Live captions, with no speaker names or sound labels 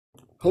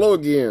Hello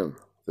again.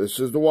 This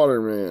is the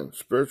Waterman,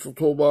 Spiritual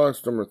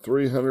Toolbox number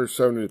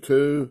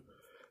 372,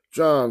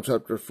 John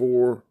chapter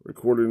 4,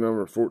 recording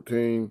number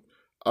 14,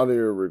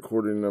 audio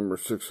recording number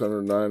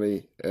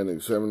 690, and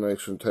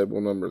examination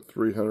table number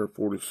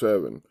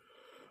 347.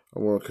 I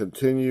want to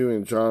continue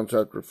in John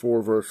chapter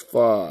 4, verse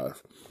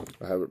 5.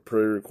 I have it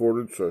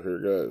pre-recorded, so here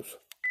goes.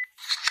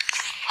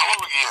 Hello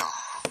again.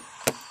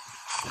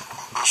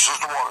 This is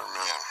the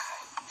Waterman,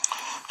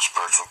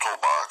 Spiritual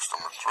Toolbox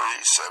number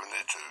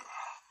 372.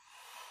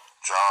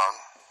 John,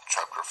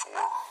 chapter 4,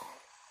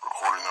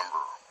 recording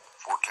number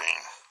 14,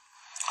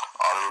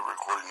 audio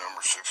recording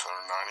number 690,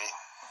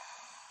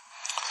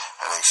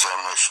 and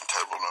examination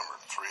table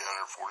number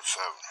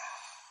 347.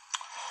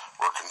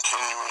 We're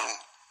continuing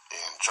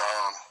in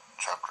John,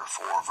 chapter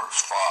 4,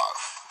 verse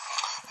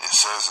 5. It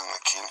says in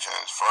the King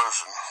James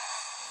Version,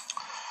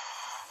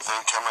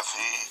 "Then cometh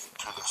he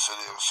to the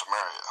city of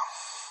Samaria,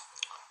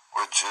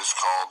 which is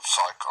called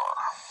Sychar,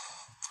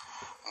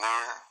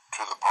 near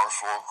to the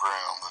parcel of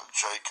ground that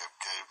Jacob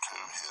gave to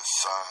his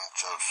son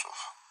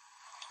Joseph."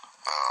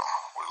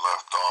 Now, we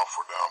left off,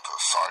 we're down to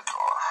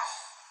Sychar.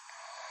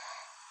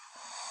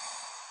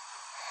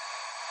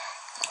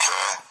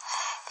 Okay,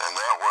 and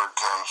that word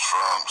comes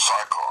from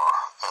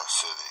Sychar, that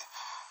city.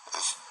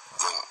 The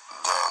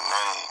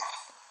name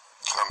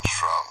comes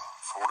from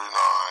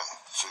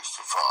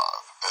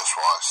 4965,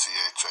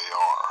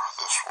 Sychar,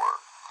 this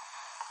word.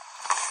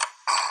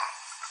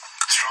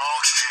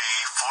 Strong's G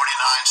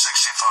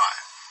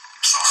 4965.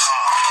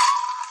 Sohar.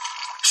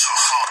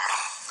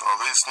 Now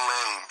these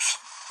names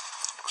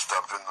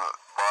stuff in the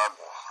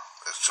Bible,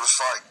 it's just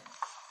like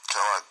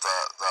kind of like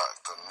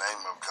the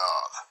name of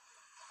God,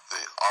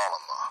 the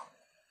Alama.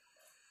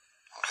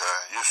 Okay,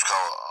 you used to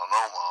call it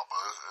Anoma,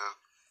 but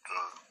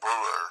the blue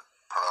letter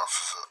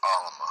pronounces it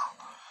Alama.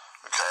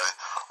 Okay,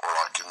 or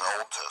like in the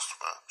Old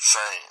Testament,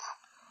 Shame.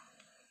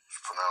 It's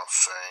pronounced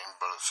Shame,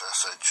 but it's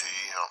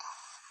Sham.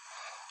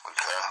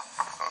 Okay,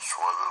 that's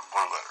where the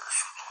blue letters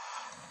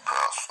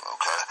pronounced.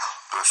 Okay,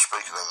 they're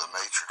speaking of the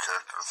nature,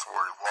 character,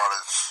 authority, what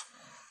it's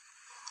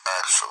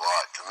actually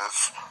like. And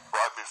it's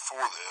right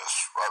before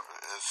this,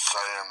 it's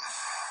saying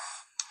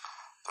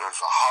there's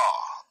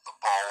the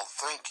bald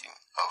thinking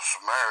of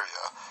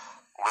Samaria,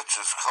 which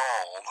is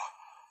called,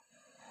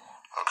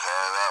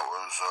 okay, that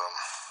was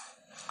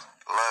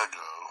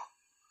Lego.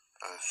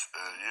 It's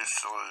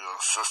usually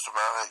a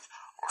systematic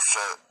or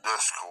set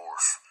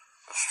discourse.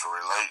 It's to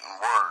relate in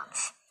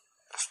words.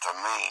 It's to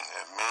mean.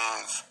 It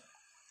means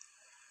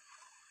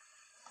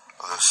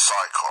the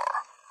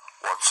Sychar.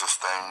 What's this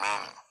thing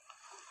meaning?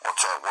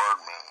 What's that word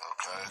mean?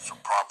 Okay, it's a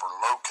proper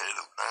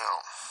locative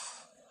noun.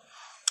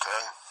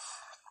 Okay?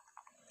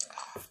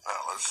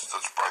 Now let's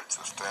break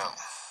this down.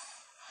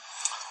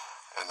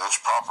 And this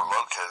proper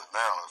locative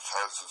noun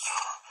has its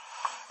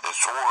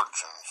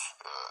origins,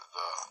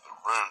 the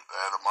root, the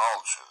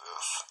etymology of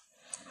this,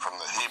 from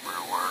the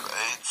Hebrew word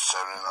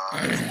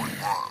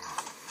 87941.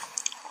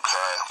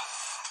 Okay?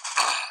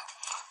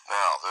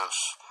 Now this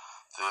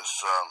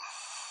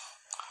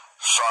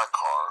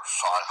Sychar, I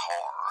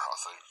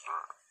think,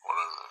 or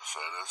whatever they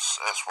said, it's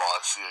Sychar,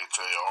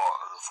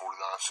 the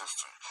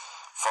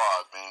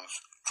 4965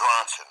 means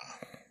drunken,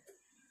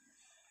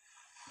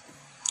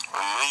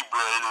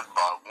 inebriated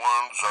by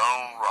one's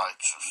own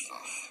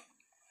righteousness,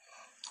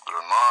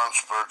 their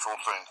non-spiritual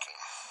thinking,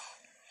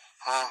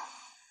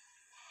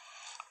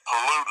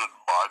 polluted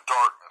by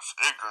darkness,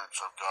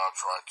 ignorance of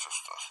God's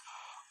righteousness,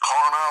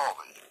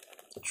 carnality,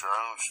 your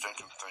own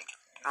stinking thinking.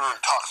 You're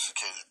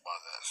intoxicated by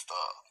that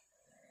stuff.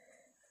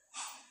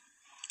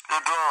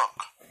 You're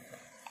drunk.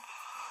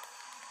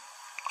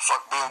 It's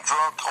like being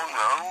drunk on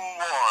your own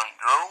wine,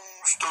 your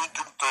own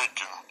stinking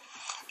thinking.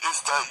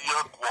 It's that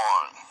yuck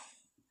wine.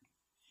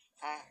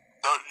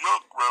 That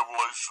yuck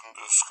revelation,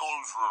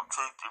 disclosure of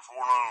truth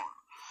before known.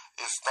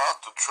 It's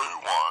not the true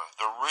wine,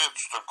 the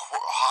rich, the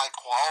high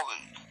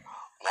quality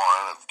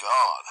wine of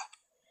God.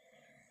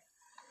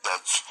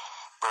 That's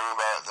bringing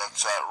back,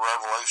 that's that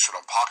revelation,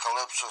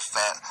 apocalypse,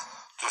 that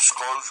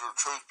disclosure of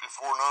truth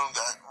before known,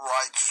 that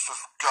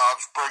righteousness,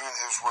 God's bringing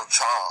his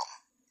Racham,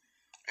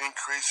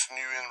 increasing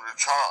you in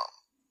Racham,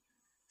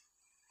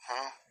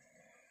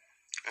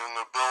 in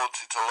the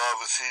ability to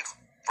love as he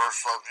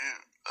first loved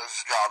you, as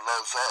God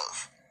loves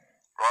us,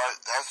 right?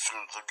 That's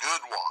the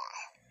good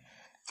wine.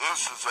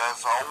 This is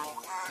as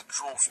old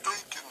natural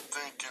stinking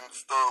thinking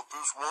stuff.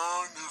 This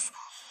wine is,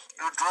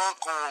 you're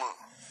drunk on it,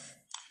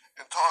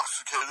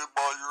 intoxicated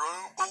by your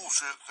own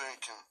bullshit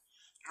thinking.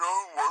 Your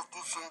own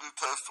worthless and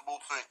detestable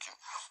thinking.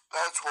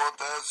 That's what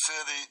that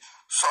city,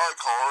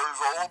 Sychar, is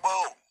all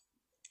about.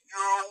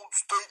 Your old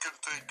stinking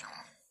thinking.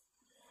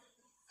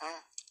 And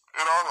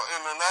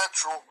in the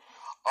natural,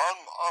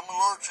 I'm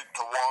allergic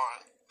to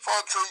wine. If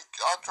I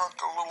drink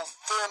a little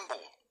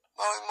thimble,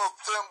 not even a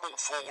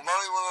thimbleful,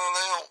 not even an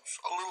ounce,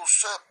 a little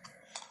sip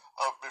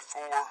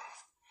before,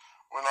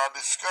 when I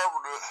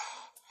discovered it,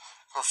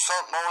 because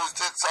something always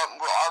did something,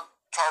 I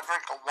tried to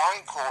drink a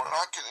wine cooler, and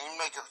I couldn't even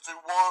make it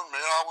through one, man.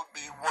 I would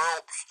be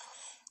whelps,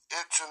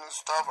 itching and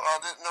stuff, and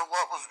I didn't know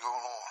what was going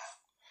on.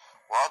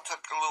 Well, I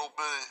took a little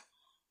bit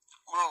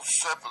little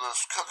sip of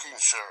this cooking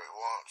sherry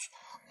once.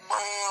 Man,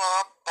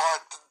 I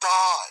about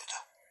died.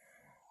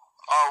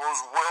 I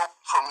was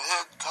whelped from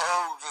head to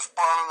toe, just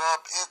burning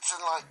up,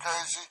 itching like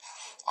crazy.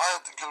 I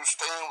had to go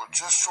stand with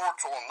just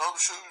shorts on, no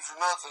shoes or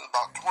nothing,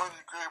 about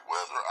 20-degree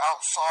weather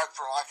outside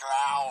for like an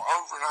hour,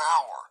 over an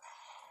hour,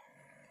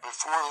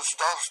 before the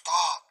stuff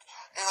stopped.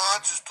 And I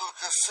just took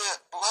a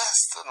sip,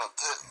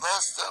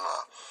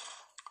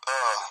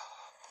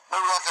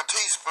 maybe like a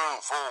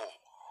teaspoonful,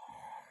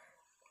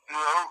 you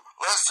know,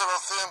 less than a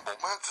thimble,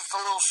 man, just a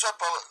little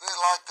sip of it, and it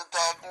like the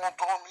daggone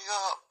tore me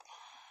up.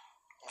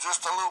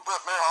 Just a little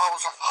bit, man, I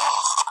was like, oh,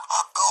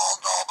 no,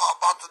 I'm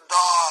about to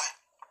die.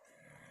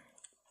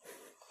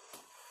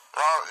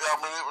 I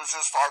mean, it was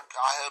just like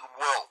I had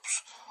whelps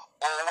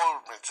all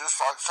over me,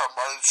 just like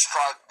somebody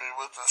struck me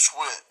with a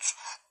switch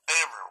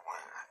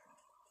everywhere.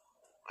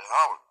 And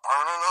I was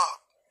burning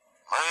up.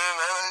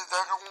 Man,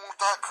 they don't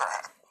want that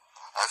crap.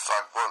 That's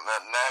like wanting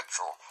that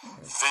natural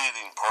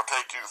feeding,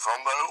 partaking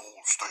from that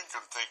old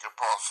stinking thinking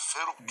process.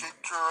 It'll kick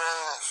your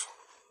ass.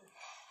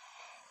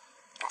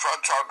 If I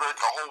try to drink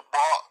a whole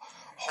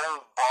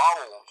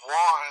bottle of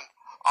wine,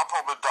 I'll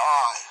probably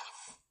die.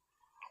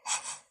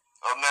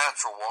 Of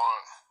natural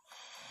wine.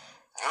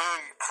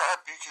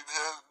 Crap, you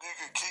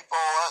can keep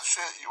all that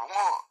shit you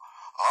want.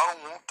 I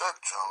don't want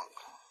that junk.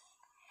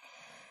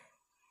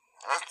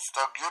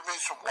 Give me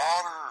some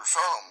water or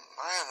something.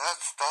 Man,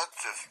 that's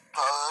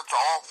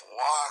awful.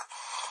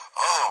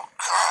 Oh,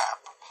 crap.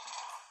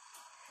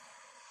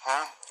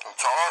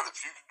 It's alright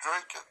if you can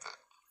drink it.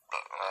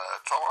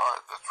 It's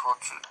alright. That's what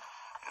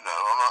you know,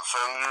 I'm not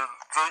saying you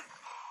drink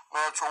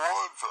natural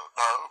wines.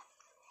 No.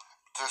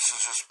 This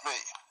is just me.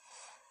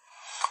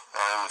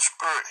 And the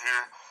spirit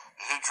here,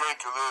 he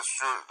drinking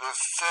this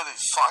city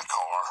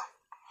Sychar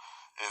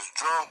is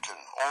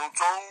drunken on its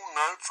own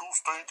natural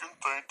stinking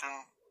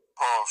thinking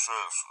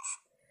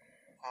processes.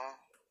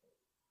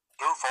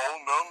 They're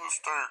falling down the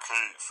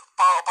staircase.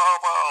 Pow, pow,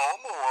 pow.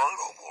 I'm alright.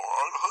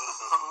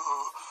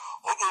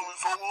 I'll do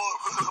this all my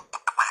life.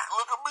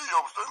 Look at me.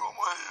 I'm standing on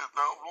my head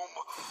now. I'm on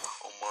my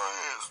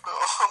ass now.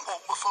 I'm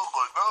on my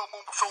side. Now I'm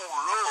on my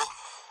shoulder.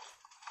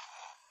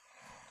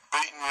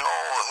 Beating you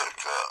all the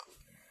heck up.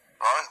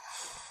 Right?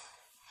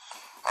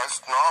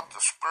 That's not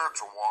the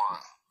spiritual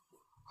wine.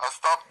 That's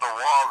not the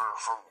water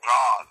from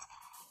God.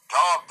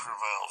 God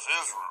prevails.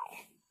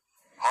 Israel.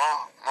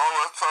 No,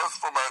 that's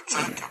from that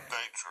Jacob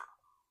nature.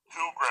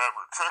 Heel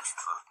grabber,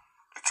 trickster.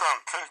 He's trying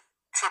to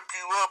trip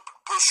you up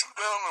and push you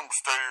down them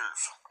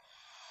stairs.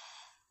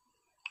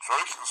 So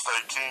he can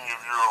stay king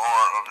of your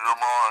heart, of your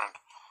mind.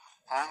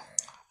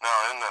 Now,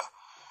 in the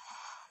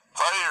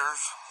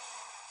Thayer's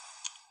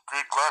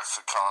Greek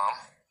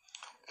lexicon,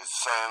 it's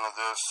saying that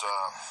this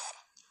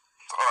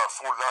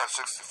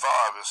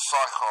 4965 is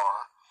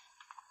Sychar.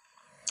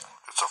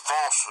 It's a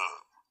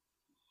falsehood.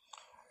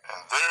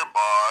 And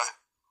thereby,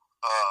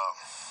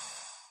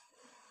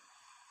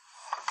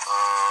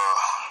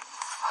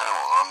 hang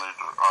on, I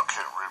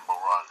can't read my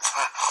writing.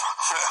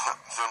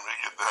 Let me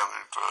get down there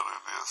and try to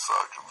do this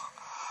second.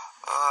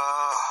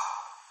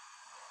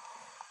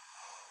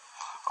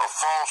 A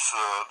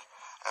falsehood,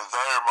 and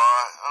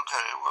thereby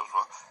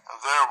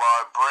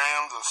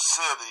brand the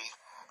city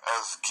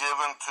as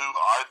given to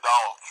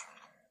idolatry.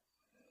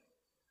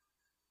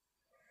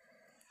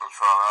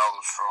 That's right, out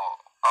of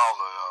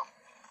the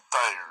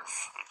Thayer's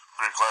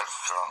Greek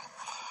lexicon.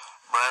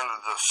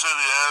 Branded the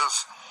city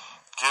as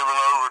given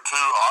over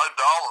to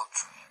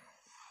idolatry.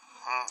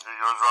 He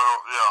goes right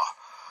over, yeah.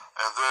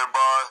 And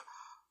thereby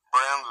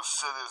brand the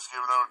city as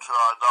given over to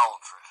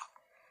idolatry.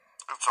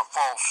 It's a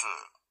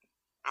falsehood.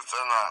 It's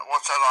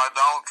what's that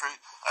idolatry?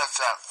 That's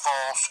that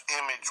false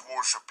image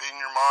worship in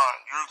your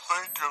mind. You're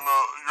thinking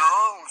of your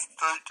own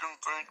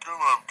thinking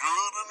of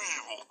good and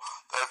evil.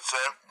 That's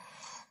that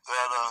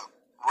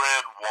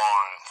red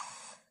wine,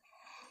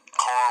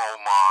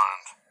 carnal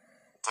mind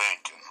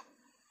thinking.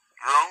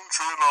 Your own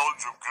true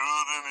knowledge of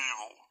good and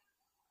evil.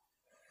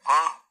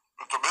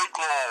 It's a big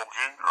log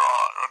in your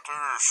eye right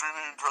there. Sin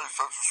and trace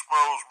such a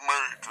smell as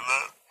married to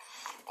that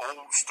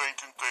old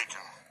stinking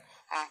thinking.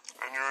 And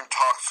you're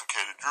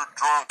intoxicated. You're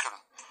drunken.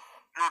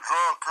 You're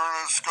drunker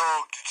than a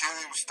skunk. You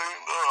can't even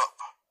stand up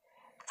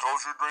because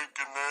you're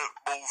drinking that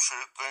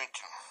bullshit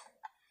thinking.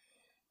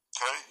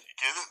 Okay? You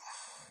get it?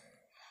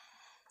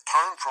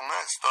 Turn from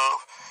that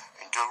stuff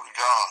and go to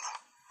God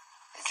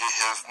and get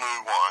his new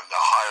wine, the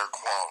higher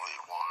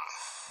quality wine.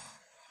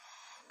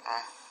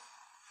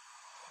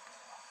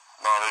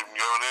 Not even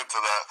going into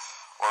that,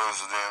 what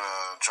is it in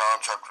John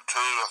chapter 2,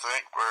 I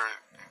think, where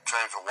he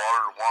changed the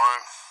water to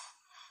wine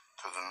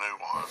to the new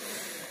wine.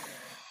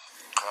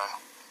 Okay?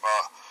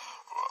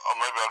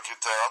 Maybe I'll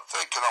get that. I'm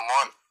thinking I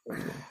might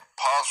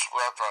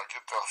possibly, after I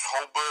get this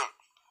whole book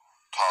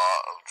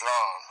of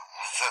John,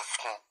 it's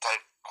going to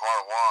take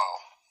quite a while.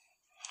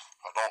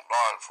 I don't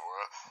die for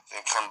it.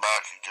 Then come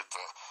back and get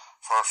the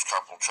first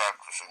couple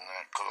chapters in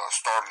that, because I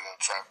started in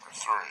chapter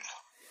 3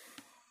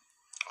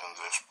 in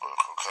this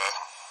book, okay?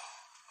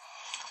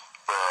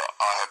 But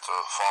I have to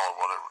follow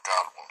whatever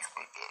God wants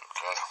me to do,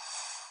 okay?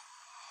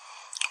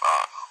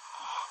 Alright.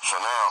 So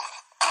now,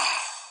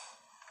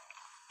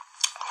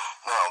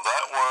 Now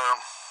that word,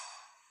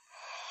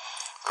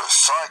 the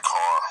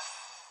psychar,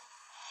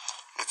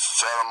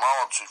 it's its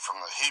etymology from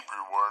the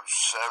Hebrew word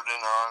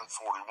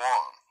 7941.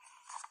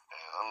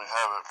 And let me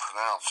have it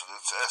pronounced.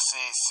 It's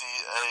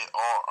S-E-C-A-R,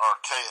 or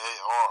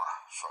K-A-R,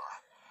 sorry.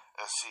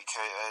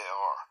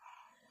 S-E-K-A-R.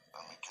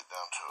 Let me get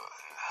down to it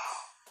here.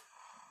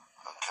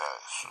 Okay,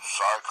 so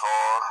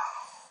psychar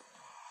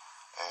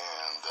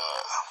and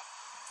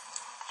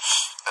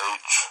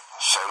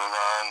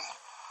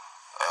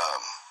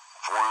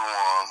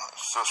H7941,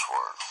 it's this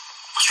word.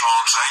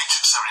 Strong's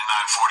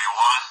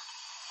H7941.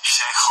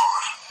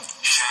 Shechar.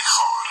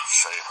 Shechar.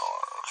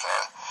 Shechar,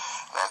 okay?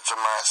 That's a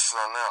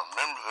masculine noun.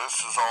 Remember,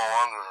 this is all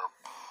under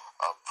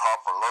a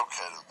proper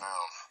locative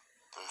noun,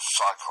 this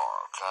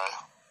psychar,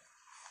 okay?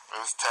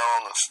 It's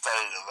telling the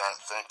state of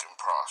that thinking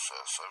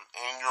process. So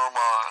in your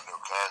mind,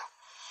 okay?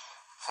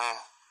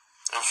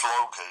 It's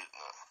locating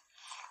it.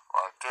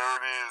 Right there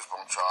it is,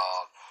 my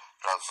child.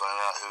 God's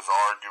laying out his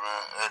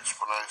argument,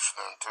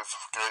 explanation, and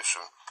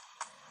intensification.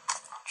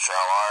 Shall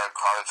I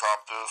karate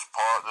chop this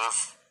part,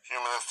 this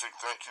humanistic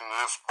thinking,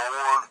 this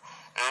board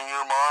in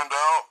your mind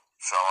out?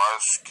 Shall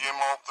I skim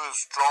off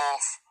this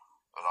dross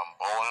that I'm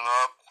blowing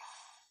up?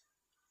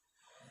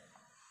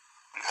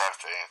 You have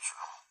to answer.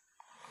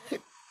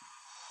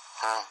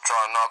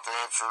 Trying not to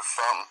answer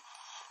something,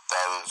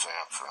 that is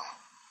answering.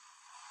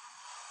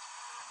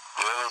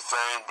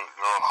 Anything but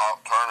going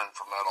hot, turning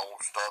from that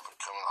old stuff and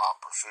coming hot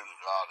pursuit of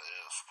God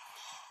is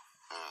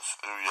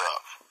ooh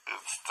yuck.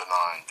 It's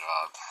denying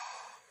God.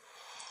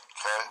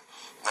 Okay?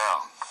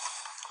 Now,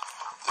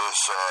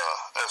 this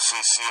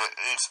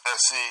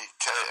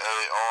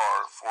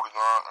S-E-K-A-R 49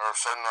 or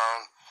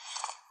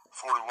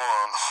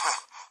 7941,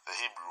 the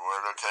Hebrew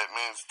word, okay, it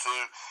means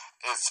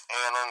it's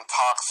an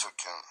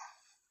intoxicant,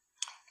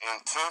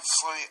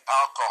 intensely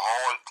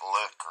alcoholic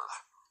liquor.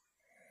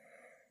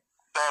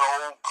 That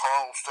old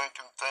carnal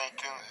stinking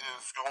thinking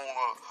is going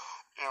to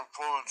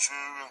influence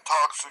you,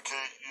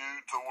 intoxicate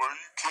you to where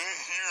you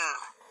can't hear,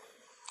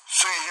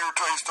 see, hear,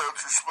 taste,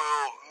 touch, or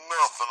smell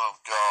nothing of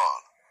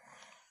God.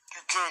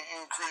 You can't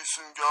increase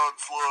in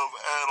God's love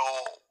at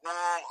all.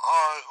 One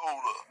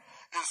iota.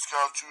 It's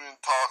got you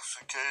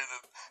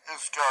intoxicated.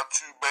 It's got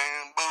you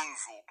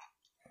bamboozled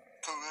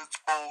to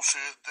its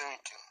bullshit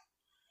thinking.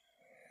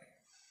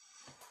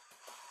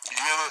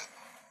 You get it?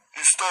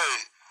 You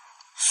stay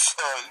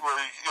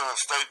in a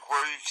state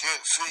where you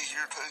can't see,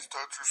 hear, taste,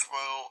 touch, or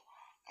smell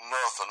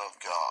nothing of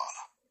God.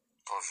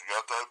 Because you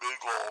got that big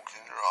log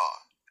in your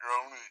eye. Your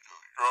own ego,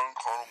 your own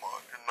carnal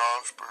mind, your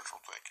non-spiritual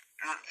thinking.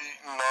 You're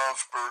eating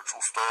non-spiritual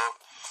stuff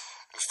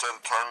instead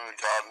of turning to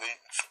God and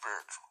eating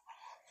spiritual.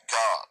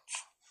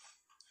 God's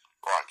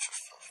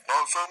righteousness.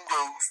 Not some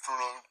ghost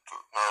or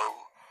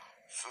no.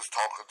 It's just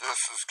talking,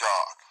 this is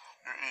God.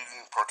 You're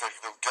eating,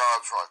 partaking of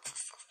God's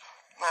righteousness.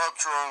 Not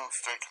your own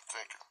stinking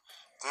thinking.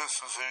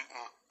 This is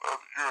eating,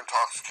 you're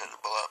intoxicated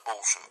by that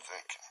bullshit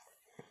thinking.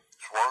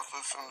 It's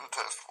worthless and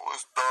detestable.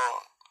 It's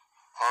done.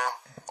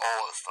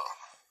 All that stuff.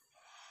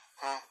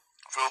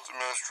 Filthy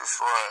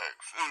mistress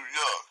rags. Ooh,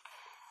 yuck.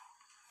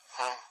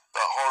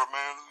 That heart of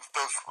man is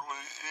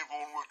desperately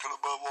evil and wicked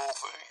above all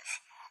things.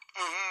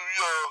 Ooh,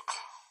 yuck.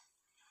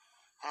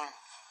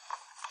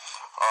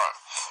 Alright.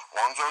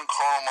 One's own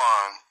carnal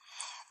mind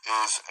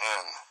is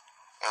an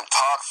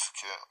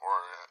intoxicant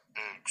or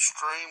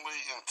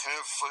extremely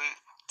intensely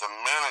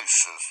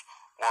diminishes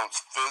one's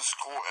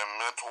physical and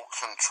mental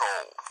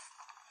control.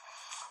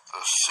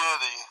 This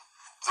city,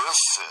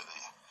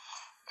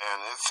 and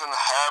its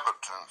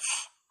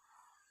inhabitants,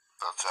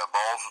 that's that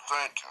balls of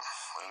thinking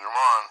in your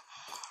mind,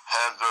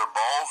 had their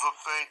balls of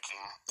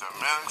thinking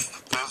diminished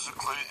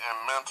physically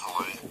and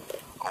mentally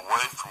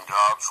away from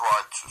God's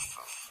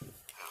righteousness,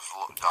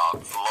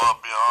 God's love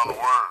beyond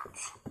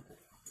words.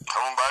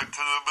 Coming back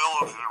to the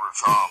ability to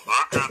return,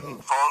 they're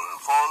getting farther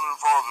and farther and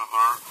farther.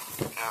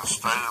 They're in a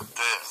state of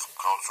death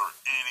because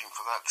they're eating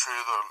from that tree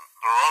of their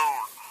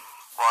own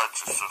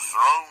righteousness,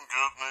 their own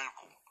good and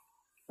evil.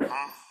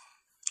 And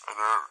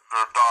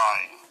they're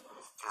dying.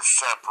 They're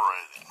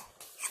separating.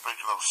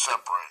 Speaking of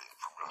separating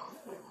from God.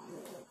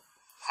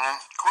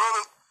 Quit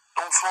it.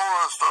 Don't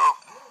swallow that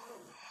stuff.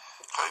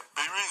 Okay,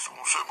 be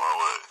reasonable. Sit my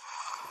way.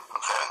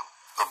 Okay,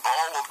 the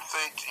ball of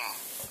thinking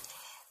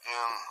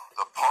in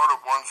the part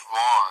of one's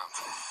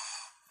mind,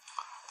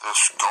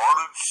 this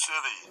guarded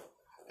city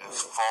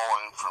is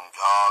falling from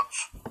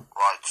God's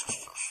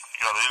righteousness.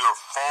 You gotta either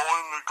fall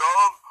into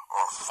God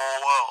or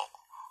fall out.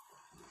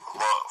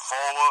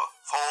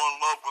 Fall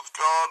in love with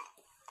God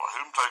by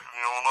Him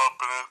taking you on up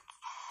and it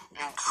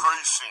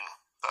increasing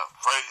that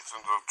faith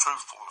and the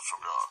truthfulness of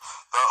God,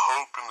 that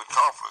hope and the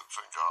confidence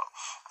in God,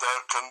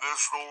 that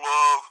conditional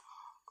love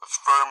that's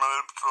very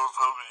manipulative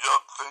of the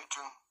yuck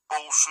thinking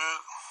bullshit.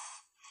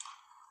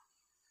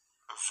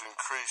 It's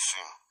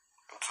increasing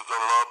into the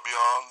love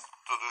beyond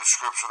the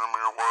description of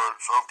mere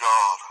words of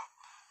God.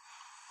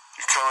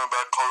 You're coming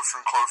back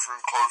closer and closer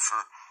and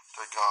closer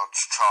to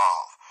God's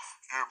child.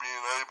 You're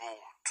being able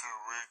to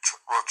reach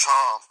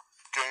Racham,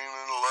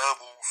 gaining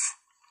levels,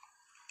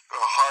 a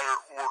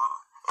higher order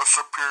a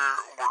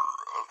superior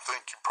order of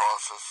thinking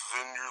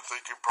processes in your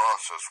thinking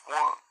process,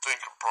 one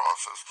thinking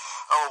process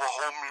out of a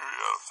whole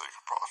myriad of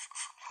thinking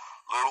processes,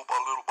 little by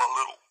little by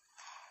little.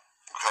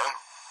 Okay?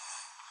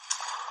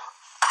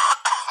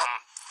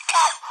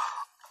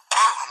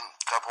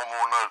 Couple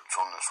more notes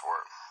on this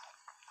word.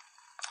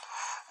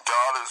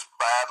 God is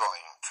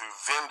battling to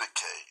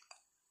vindicate,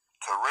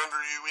 to render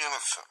you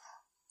innocent.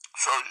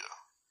 Show you.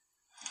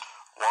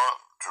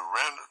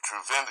 To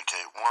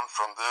vindicate one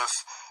from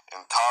this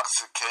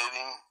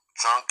intoxicating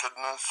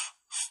drunkenness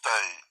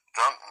state,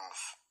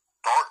 darkness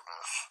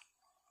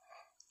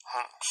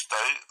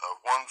state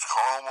of one's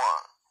carnal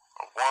mind,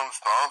 of one's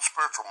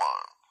non-spiritual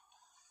mind.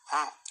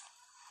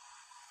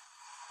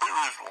 Be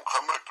reasonable.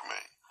 Come back to me.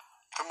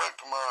 Come back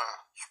to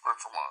my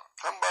spiritual mind.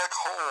 Come back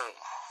home.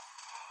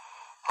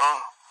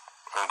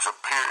 And it's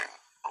appearing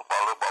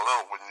little by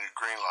little when you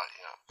green light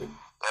him.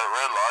 That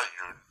red light,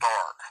 you're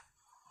dark.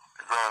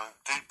 You're going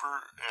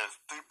deeper, and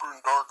it's deeper and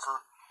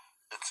darker.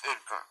 It's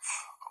ignorance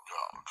of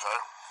God, okay?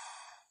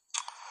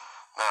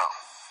 Now,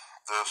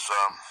 this,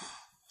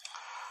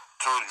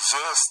 to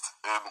exist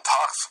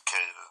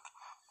intoxicated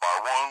by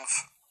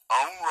one's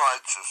own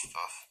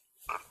righteousness,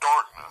 the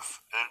darkness,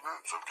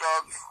 ignorance of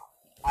God's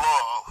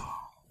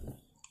love,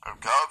 of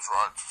God's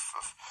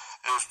righteousness,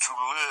 is to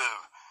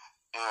live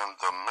in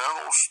the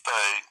mental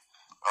state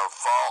of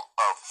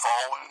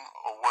falling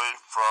away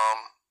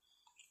from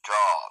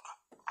God,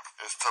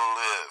 is to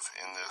live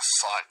in this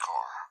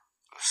Sychar,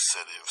 the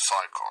city of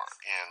Sychar,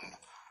 in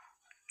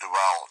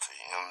duality,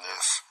 in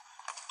this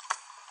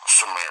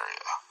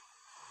Samaria.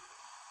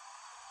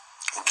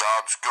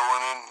 God's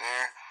going in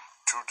there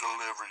to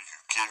deliver you,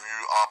 give you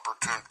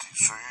opportunity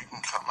so you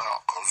can come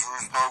out, because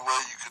there's no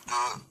way you could do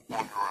it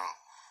on your own.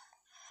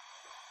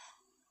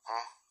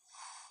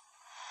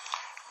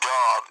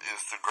 God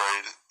is the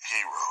great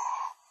hero,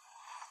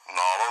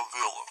 not a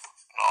villain,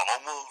 not a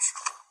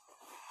monster.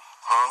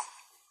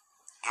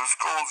 Just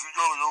cause you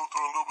gotta go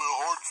through a little bit of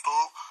hard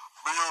stuff,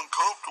 be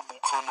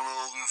uncomfortable coming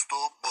out of this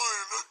stuff,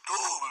 man, that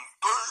God is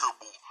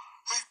terrible.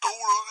 He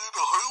throwing us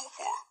into hell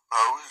for it.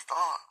 No, he's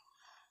not.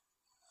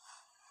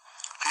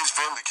 He's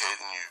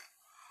vindicating you.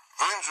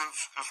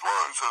 Vengeance is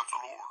mine, says the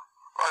Lord.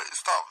 Right?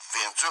 It's not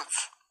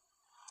vengeance.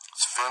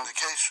 It's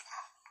vindication.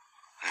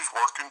 He's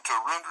working to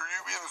render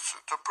you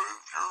innocent, to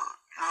prove you're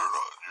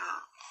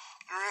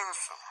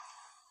innocent.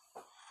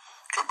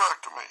 Come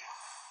back to me.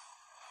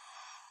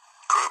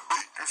 Quit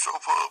beating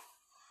yourself up.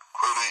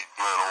 Quit eating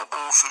that old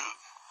bullshit.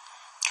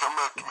 Come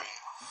back to me.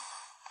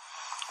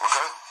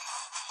 Okay?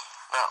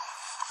 Now,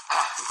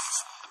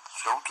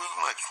 let's go to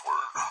the next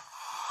word.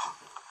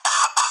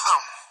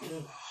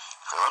 Okay,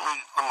 let me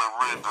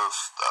read this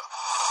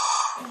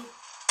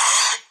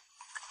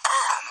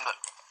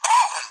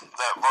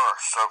that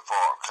verse so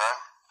far, okay?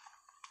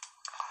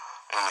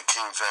 In the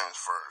King James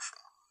Version.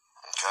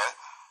 Okay?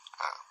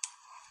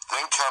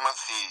 Then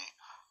cometh he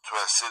to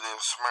a city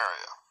of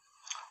Samaria,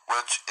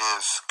 which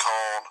is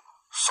called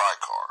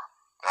Sychar.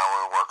 Now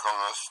we'll work on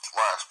this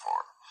last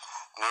part.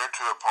 Near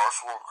to a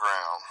parcel of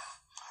ground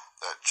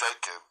that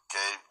Jacob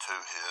gave to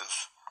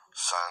his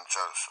son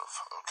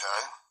Joseph.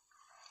 Okay?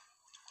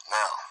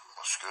 Now,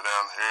 let's go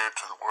down here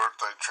to the word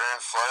they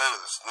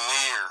translated as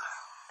near.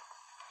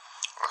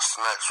 That's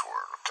the next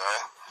word, okay?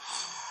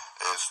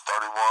 It's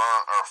 41,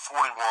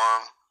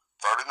 39.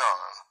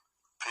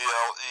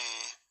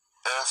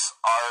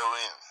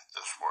 Plesion,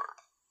 this word.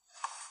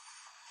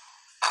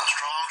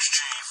 Strong's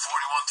G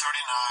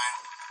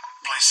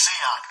 4139.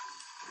 Plesion.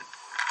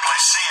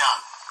 Plesion.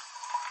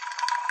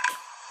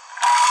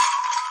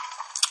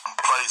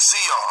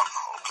 Plesion,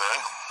 okay?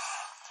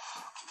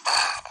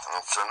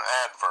 It's an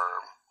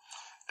adverb.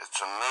 It's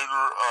a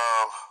neuter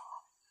of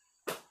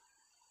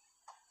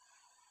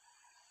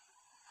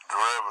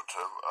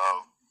derivative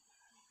of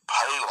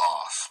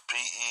pelos,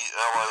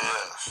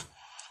 P-E-L-A-S.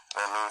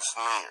 That means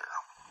near.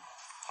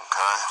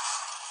 Okay?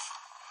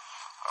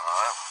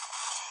 Alright?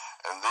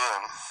 And then,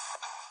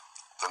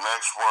 the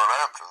next word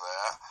after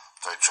that,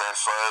 they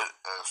translate it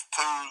as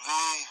to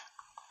the,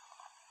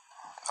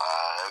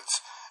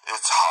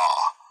 it's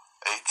ha,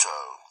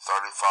 H-O,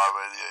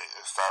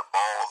 3588. It's that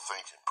ball of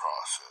thinking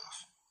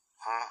process.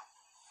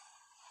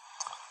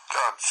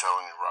 God's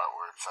showing you right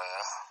where it's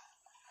at.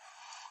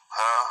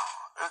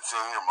 It's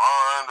in your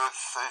mind.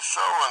 It's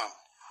showing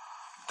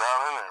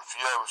down in there. If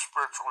you have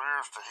spiritual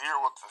ears to hear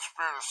what the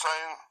Spirit is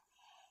saying,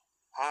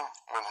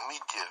 when He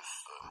gives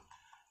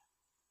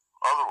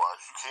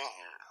otherwise you can't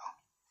hear it.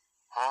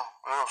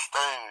 It'll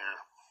stay in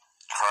your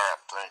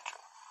crap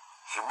thinking.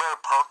 So you better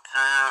perk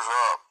your ears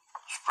up,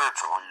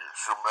 spiritual ears,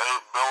 your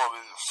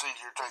ability to see,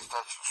 hear, taste,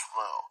 touch, and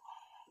smell,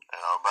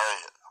 and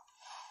obey it.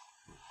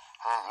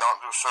 Not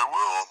just say,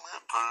 well, I'm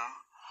here too.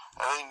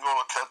 That ain't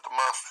gonna cut the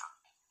mustard.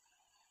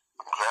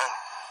 Okay?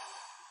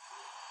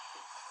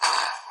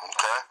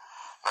 Okay?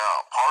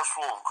 Now,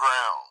 parcel of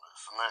ground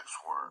is the next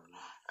word.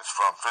 It's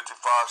from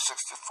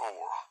 5564.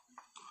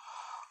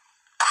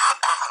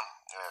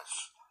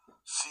 It's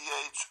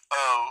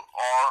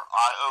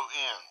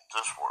CHORION,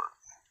 this word.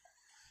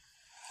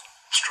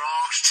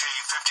 Strong's G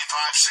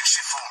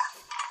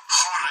 5564.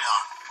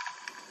 Horion.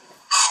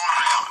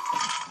 Horion.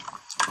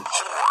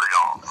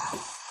 Horion.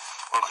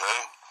 Okay,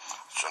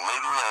 it's a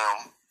neuter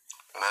noun,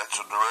 and that's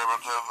a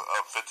derivative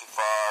of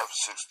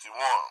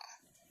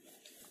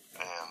 5561.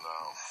 And,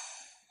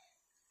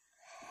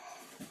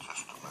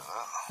 just a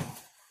minute.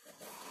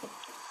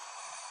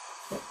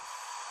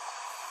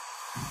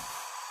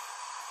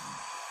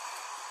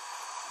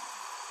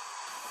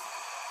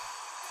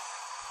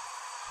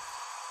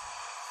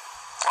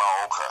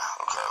 Oh, okay.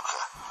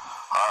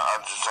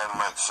 I just had to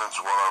make sense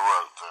of what I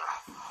wrote there.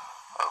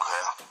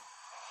 Okay.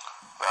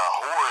 Now,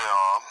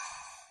 horion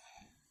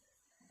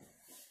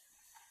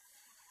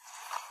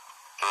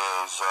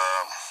is,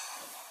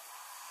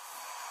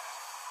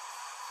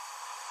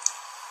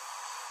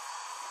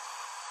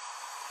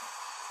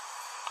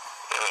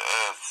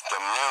 it's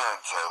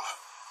diminutive.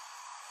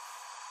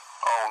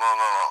 Oh, no.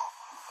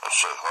 Let's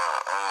see. I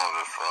know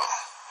this wrong.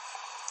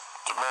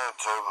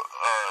 Diminutive,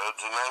 it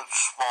denotes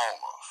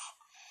smallness.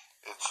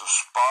 It's a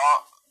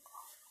spot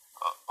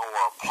or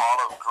a plot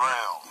of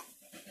ground.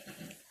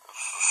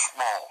 It's a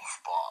small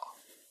spot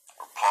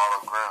or plot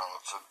of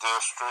ground. It's a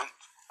district,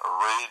 a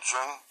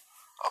region,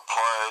 a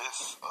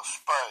place, a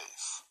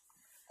space.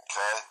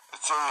 Okay?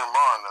 It's in your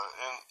mind,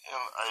 in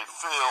a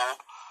field,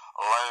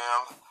 a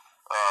land,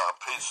 a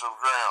piece of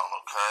ground.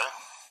 Okay?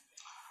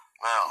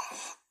 Now,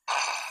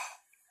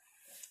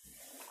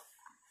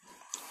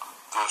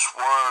 this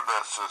word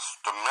that's this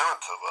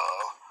diminutive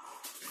of,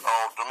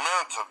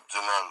 diminutive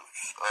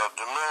denotes,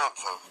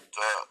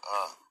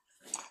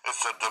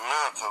 it's a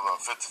diminutive of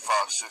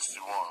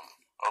 5561,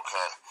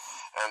 okay,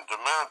 and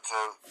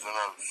diminutive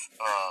denotes,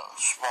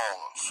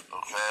 smallness,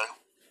 okay,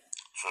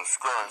 so it's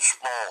growing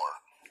smaller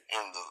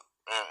in the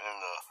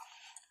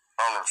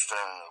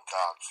understanding of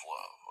God's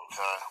love,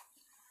 okay,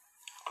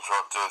 that's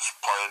what this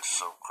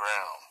place of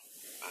ground,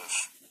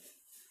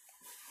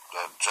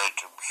 that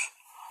Jacob's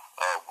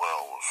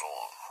well was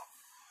on,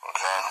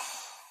 okay?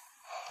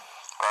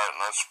 Alright,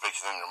 and that's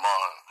speaking in your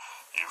mind.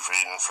 You're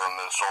feeding from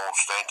this old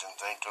stinking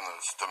thinking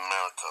that's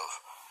diminutive.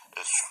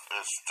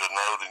 It's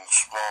denoting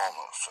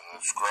smallness, and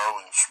it's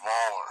growing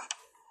smaller,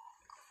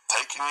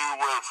 taking you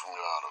away from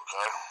God,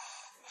 okay?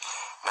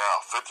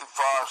 Now,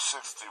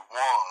 5561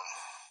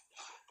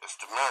 is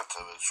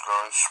diminutive. It's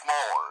growing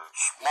smaller.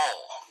 It's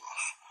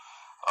smallness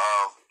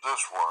of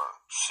this word,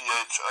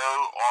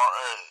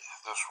 C-H-O-R-A,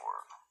 this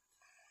word.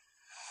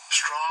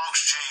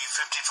 Strong's G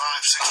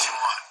 5561.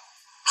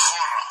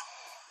 Chora.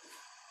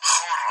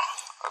 Chora.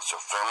 That's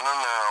a feminine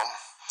noun.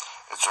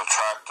 It's a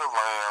tract of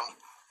land.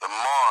 The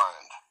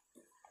mind.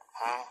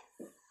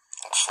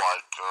 It's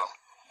like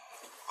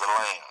the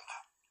land.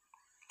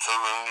 Two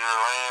in your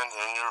land,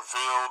 in your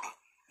field,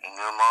 in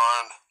your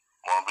mind,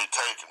 want to be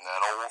taken.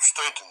 That old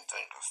stinking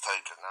thing is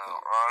taken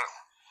out, right?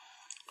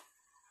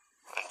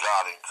 And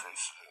God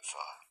increases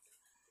inside.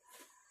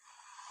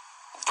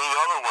 The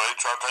other way,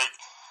 try to take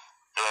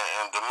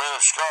and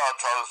diminish God,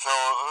 try to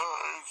tell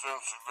he's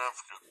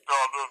insignificant.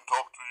 God doesn't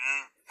talk to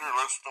you. Here,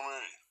 listen to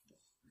me.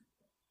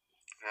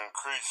 You're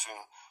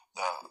increasing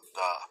the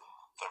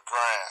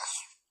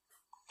grasp,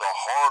 the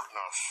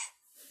hardness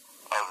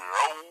of your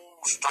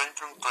old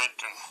stinking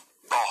thinking.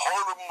 The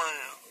heart of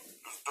man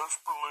is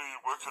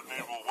desperately wicked and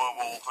evil above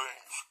all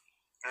things.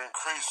 You're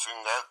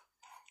increasing that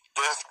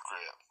death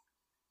grip,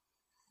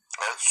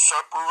 that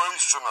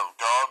separation from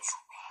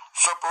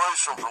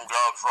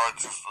God's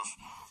righteousness.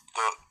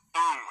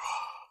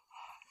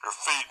 You're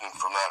feeding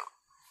from that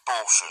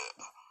bullshit.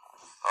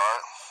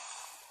 Alright?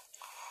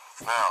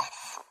 Now,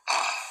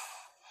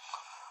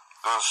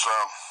 this,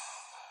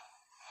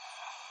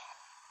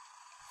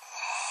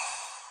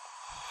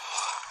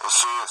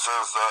 see, it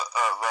says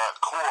that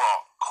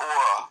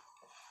Korah,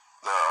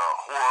 the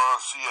Hora,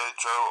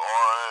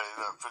 C-H-O-R-A,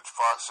 that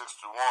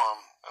 5561,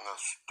 and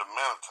it's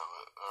diminutive,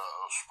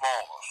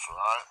 smallness,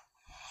 right?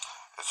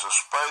 It's a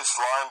space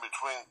lying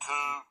between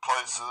two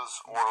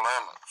places or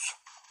limits.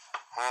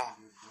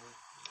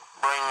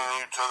 Bringing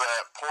you to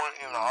that point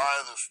in the eye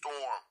of the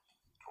storm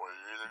where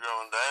you're either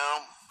going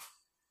down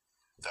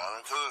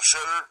into the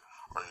shitter,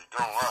 or you're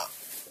going up.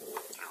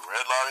 You're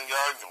redlining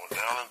God going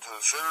down into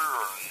the shitter,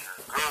 or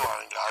you're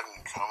green-lining God and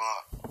you come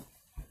up.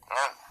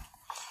 Alright?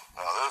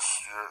 Now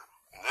you're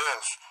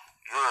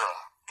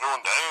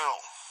going down.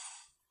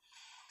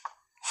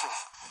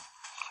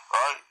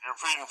 Right? You're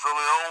feeding from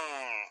your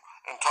own,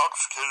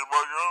 intoxicated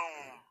by your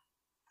own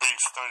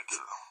beast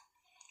nature.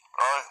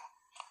 Right?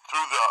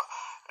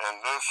 And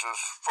this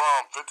is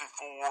from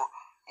 5490.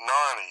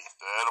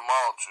 The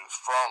etymology is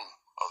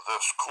of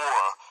this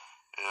Korah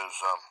is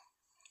from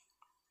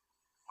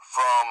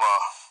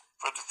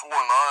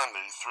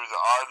 5490 through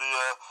the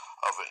idea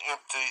of an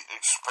empty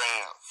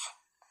expanse.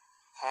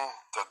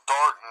 The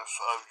darkness,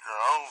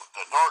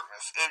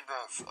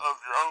 ignorance of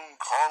your own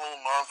carnal,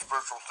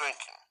 non-spiritual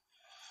thinking.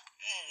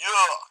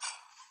 Yuck!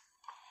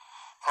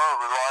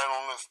 Relying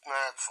on this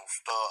natural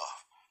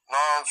stuff,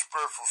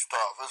 non-spiritual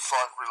stuff. It's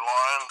like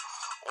relying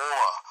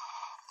on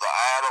the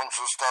atoms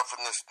and stuff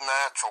in this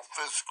natural,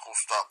 physical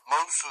stuff.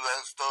 Most of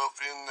that stuff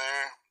in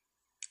there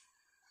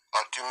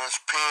Like in this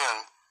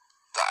pen,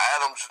 the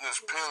atoms in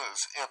this pen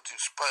is empty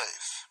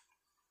space.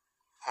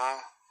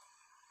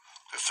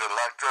 This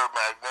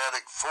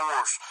electromagnetic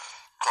force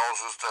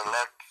causes the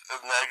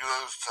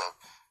negatives to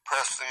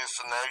press against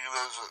the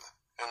negatives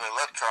in the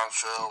electron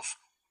shells.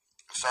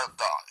 It's that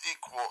the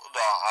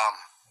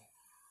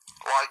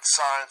like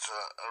signs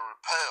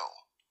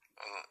repel,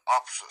 and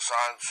opposite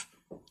signs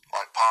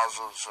like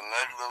positives and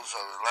negatives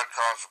of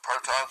electrons and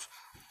protons.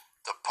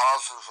 The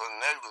positives and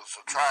negatives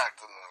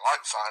attract, and the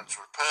like signs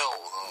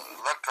repel.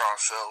 The electron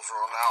shells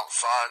are on the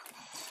outside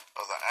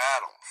of the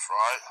atoms,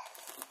 right?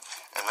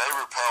 And they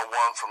repel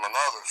one from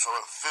another, so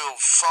it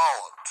feels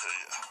solid to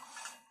you.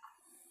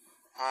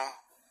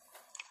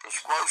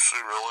 It's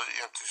mostly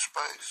really empty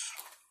space.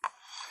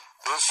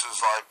 This is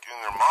like in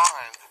your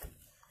mind.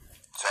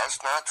 That's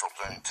natural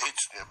thing,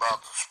 teaching you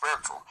about the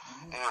spiritual.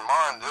 In your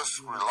mind, this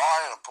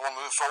relying upon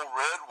this old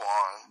red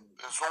wine,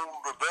 this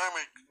old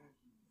Adamic,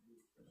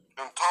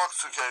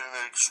 intoxicating,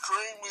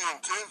 extremely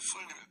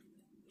intensely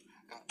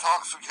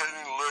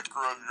intoxicating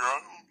liquor of your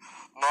own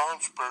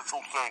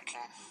non-spiritual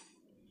thinking.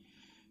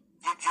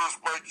 It just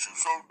makes you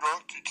so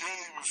drunk you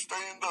can't even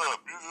stand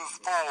up. You're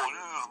just full.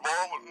 You're just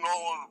vomiting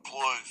all over the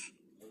place.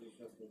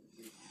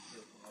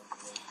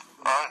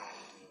 Right?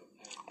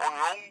 On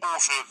your own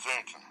bullshit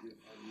thinking.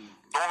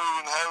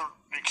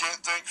 You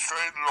can't think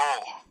straight at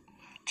all.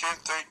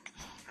 Can't think.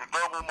 You're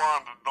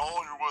double-minded in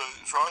all your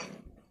ways, right?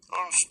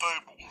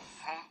 Unstable.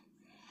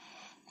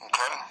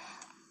 Okay?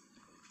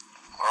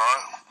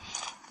 Alright?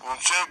 And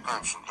it's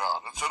ignorance of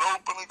God. It's an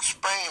open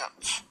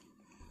expanse.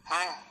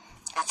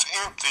 It's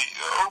empty,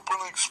 an open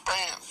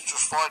expanse,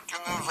 just like in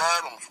those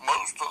atoms.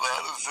 Most of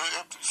that is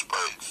empty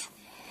space.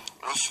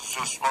 This is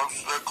just most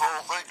of that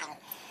cold thinking.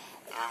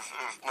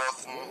 There's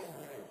nothing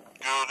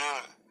good in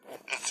it.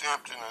 It's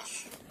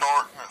emptiness,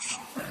 darkness.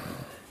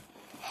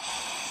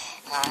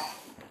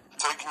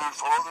 Taking you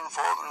farther and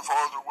farther and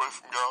farther away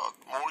from God.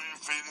 The more you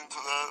feed into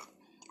that,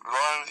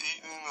 relying,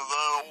 eating into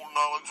that old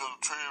knowledge of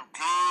the tree of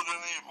good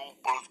and evil,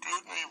 but it's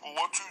good and evil,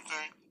 what you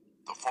think,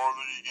 the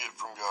farther you get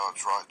from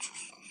God's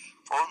righteousness.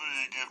 Farther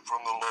you get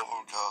from the love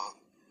of God.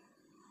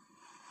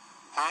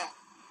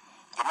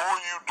 The more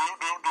you do,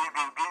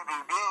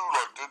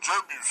 like the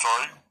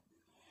Jebusite,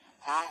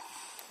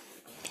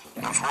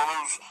 that's one of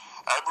those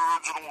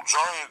aboriginal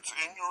giants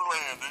in your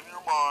land, in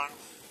your mind,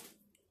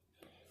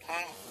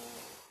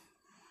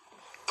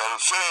 that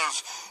it says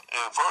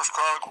in 1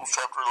 Chronicles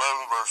chapter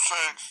 11, verse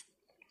 6,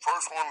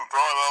 first one to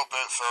drive out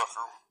that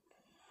sucker,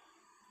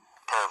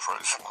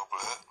 paraphrasing a little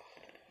bit,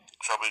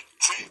 shall be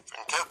chief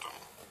and captain,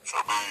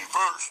 shall be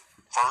first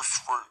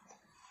fruit.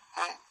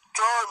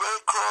 Drive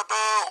that crap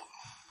out.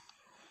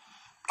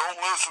 Don't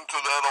listen to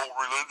that old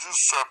religious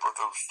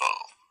separative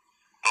stuff.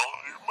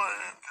 Don't you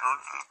man,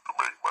 you're just a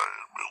big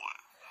man, Billy.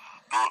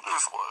 Do it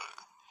this way.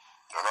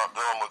 They're not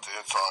dealing with the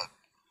inside.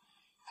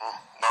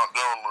 Not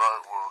dealing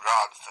right where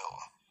God's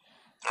telling.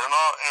 They're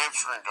not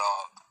answering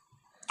God.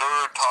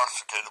 They're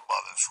intoxicated by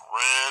this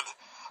red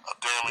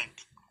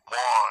Adamic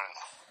wine.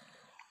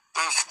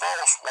 This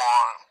false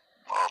wine,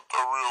 not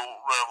the real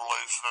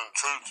revelation and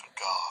truth of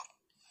God.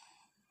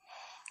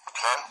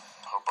 Okay?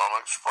 Hope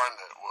I'm explaining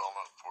that well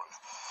enough for you.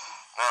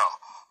 Now,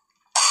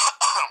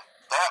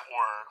 that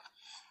word,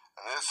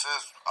 and this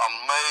is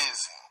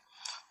amazing.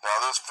 Now,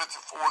 this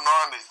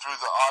 5490 through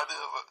the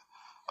idea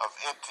of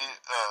empty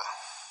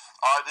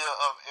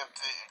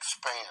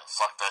expanse,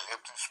 like that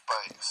empty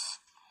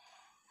space.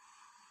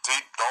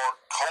 Deep, dark,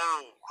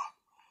 cold.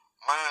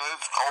 Man,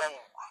 it's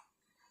cold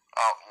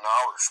out in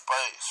outer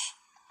space.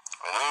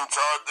 And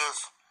inside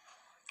this,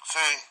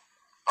 see,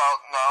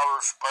 out in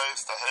outer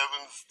space, the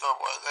heavens, the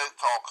way they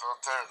talk out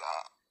there,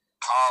 the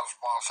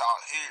cosmos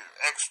out here,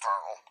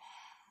 external,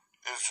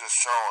 is just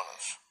showing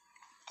us.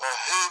 The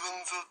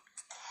heavens are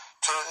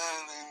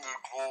telling the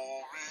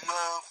glory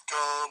of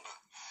God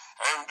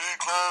and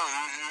declare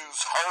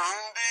His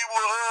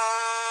handiwork.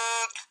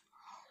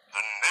 The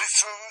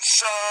nations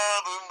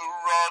shout and the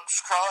rocks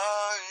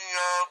cry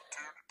out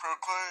to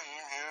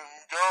proclaim Him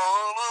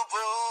God of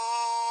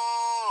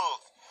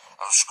earth.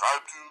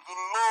 Ascribe to the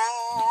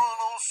Lord,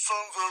 O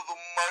sons of the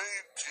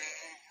mighty.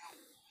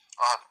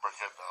 I'll have to break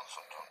that down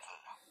sometime too.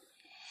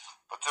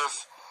 But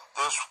this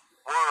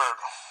word,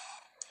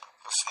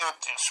 this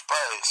empty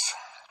space,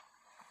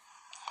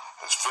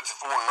 is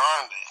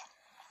 5490.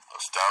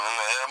 It's down in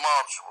the head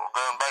monster. We're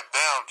going back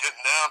down,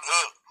 getting down to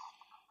it.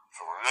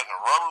 So we're getting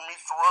a rubber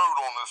meets the road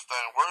on this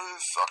thing. Where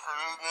this sucker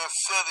in this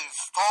city's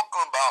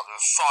talking about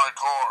this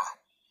sidecar.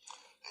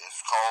 It's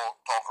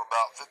talking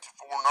about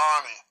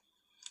 5490.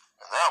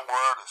 And that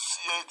word is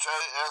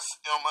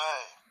CHASMA.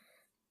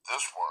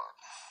 This word.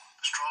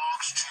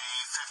 Strong's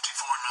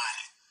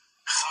G5490.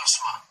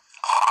 Chasma.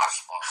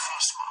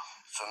 Chasma.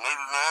 It's a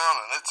neuter noun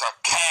and it's a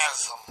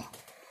chasm.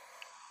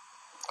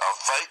 A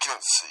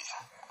vacancy.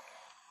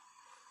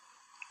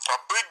 A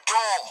big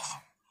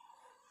gulf.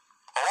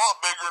 A lot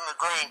bigger than the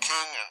Grand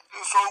Canyon.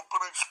 This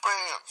open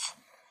expanse.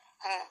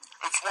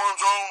 It's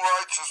one's own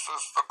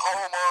righteousness. The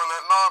calm on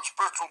that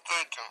non-spiritual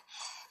thinking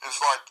is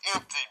like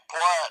empty,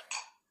 black,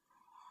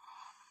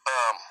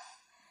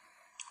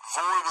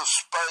 void of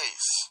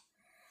space.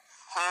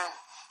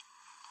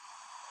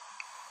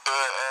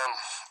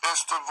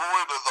 It's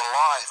devoid of the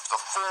life, the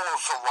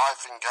fullness of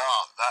life in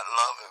God, that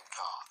love in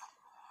God.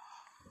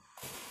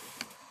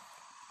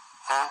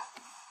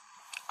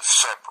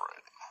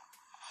 Separating.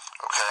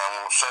 Okay, I'm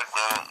going to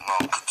segment it and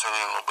I'll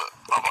continue in a little bit.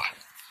 Bye-bye.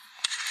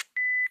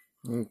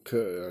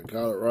 Okay, I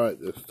got it right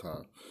this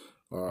time.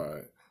 All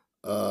right.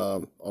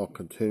 I'll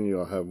continue.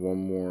 I'll have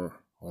one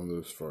more on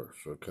this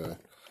first, okay?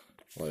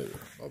 Later.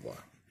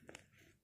 Bye-bye.